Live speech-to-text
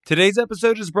Today's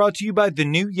episode is brought to you by the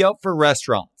new Yelp for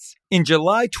Restaurants. In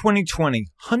July 2020,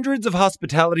 hundreds of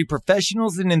hospitality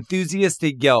professionals and enthusiasts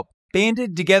at Yelp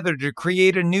banded together to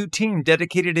create a new team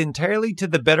dedicated entirely to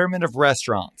the betterment of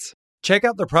restaurants. Check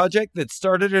out the project that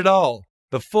started it all,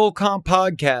 the Full Comp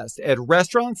Podcast, at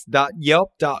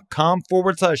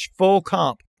restaurants.yelp.com/full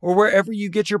comp or wherever you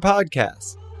get your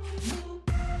podcasts.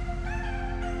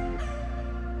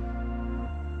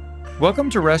 Welcome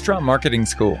to Restaurant Marketing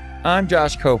School. I'm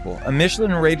Josh Kopel, a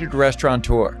Michelin-rated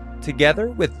restaurateur. Together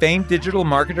with famed digital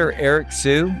marketer Eric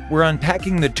Siu, we're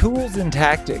unpacking the tools and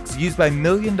tactics used by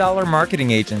million-dollar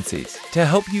marketing agencies to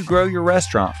help you grow your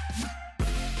restaurant.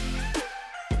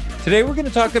 Today, we're going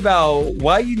to talk about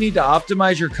why you need to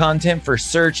optimize your content for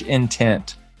search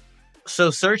intent.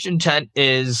 So search intent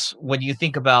is when you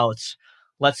think about,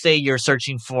 let's say you're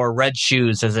searching for red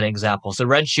shoes as an example. So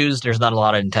red shoes, there's not a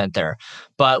lot of intent there.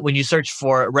 But when you search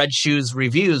for red shoes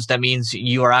reviews, that means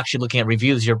you are actually looking at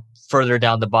reviews. You're further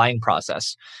down the buying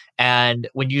process. And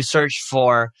when you search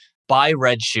for buy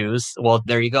red shoes, well,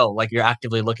 there you go. Like you're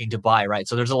actively looking to buy, right?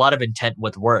 So there's a lot of intent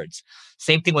with words.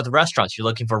 Same thing with restaurants. You're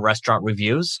looking for restaurant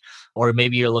reviews, or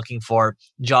maybe you're looking for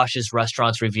Josh's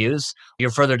restaurants reviews. You're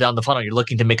further down the funnel. You're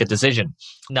looking to make a decision.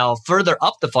 Now, further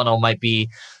up the funnel might be,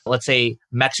 let's say,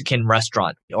 Mexican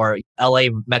restaurant or LA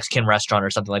Mexican restaurant or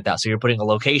something like that. So you're putting a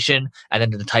location and then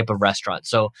the type of restaurant.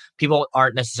 So people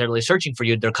aren't necessarily searching for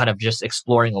you. They're kind of just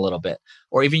exploring a little bit.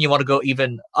 Or even you want to go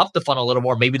even up the funnel a little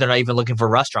more. Maybe they're not even looking for a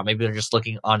restaurant. Maybe they're just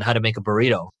looking on how to make a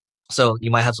burrito. So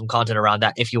you might have some content around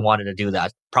that if you wanted to do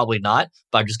that. Probably not,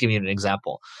 but I'm just giving you an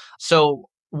example. So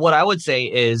what I would say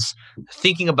is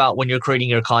thinking about when you're creating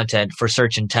your content for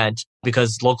search intent,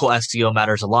 because local SEO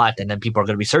matters a lot, and then people are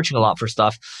going to be searching a lot for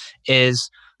stuff, is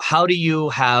how do you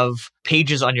have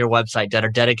pages on your website that are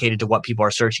dedicated to what people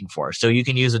are searching for? So you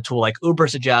can use a tool like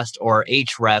Ubersuggest or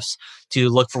Ahrefs to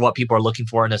look for what people are looking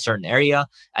for in a certain area,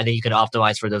 and then you can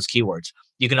optimize for those keywords.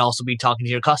 You can also be talking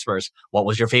to your customers. What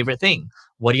was your favorite thing?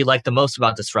 What do you like the most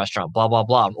about this restaurant? Blah, blah,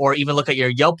 blah. Or even look at your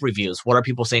Yelp reviews. What are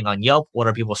people saying on Yelp? What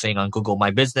are people saying on Google My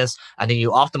Business? And then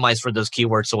you optimize for those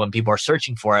keywords. So when people are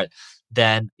searching for it,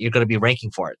 then you're going to be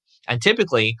ranking for it. And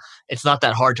typically, it's not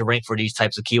that hard to rank for these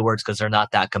types of keywords because they're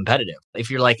not that competitive. If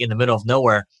you're like in the middle of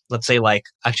nowhere, let's say like,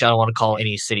 actually, I don't want to call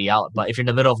any city out, but if you're in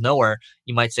the middle of nowhere,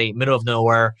 you might say middle of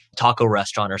nowhere taco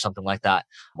restaurant or something like that,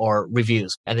 or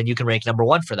reviews. And then you can rank number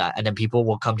one for that. And then people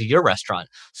will come to your restaurant.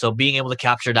 So being able to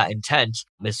capture that intent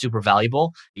is super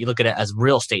valuable. You look at it as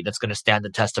real estate that's going to stand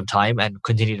the test of time and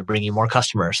continue to bring you more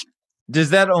customers. Does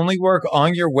that only work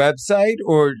on your website,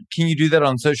 or can you do that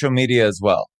on social media as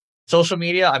well? Social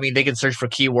media, I mean, they can search for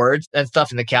keywords and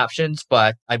stuff in the captions,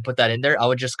 but I put that in there. I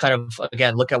would just kind of,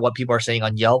 again, look at what people are saying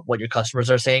on Yelp, what your customers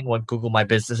are saying, what Google My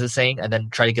Business is saying, and then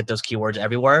try to get those keywords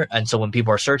everywhere. And so when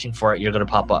people are searching for it, you're going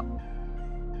to pop up.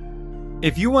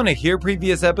 If you want to hear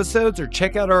previous episodes or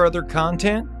check out our other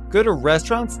content, go to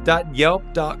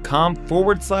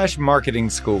restaurants.yelp.com/marketing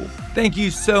school. Thank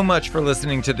you so much for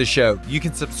listening to the show. You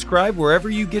can subscribe wherever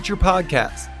you get your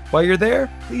podcasts. While you're there,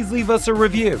 please leave us a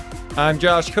review. I'm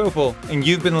Josh Kopel, and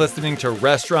you've been listening to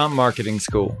Restaurant Marketing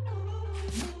School.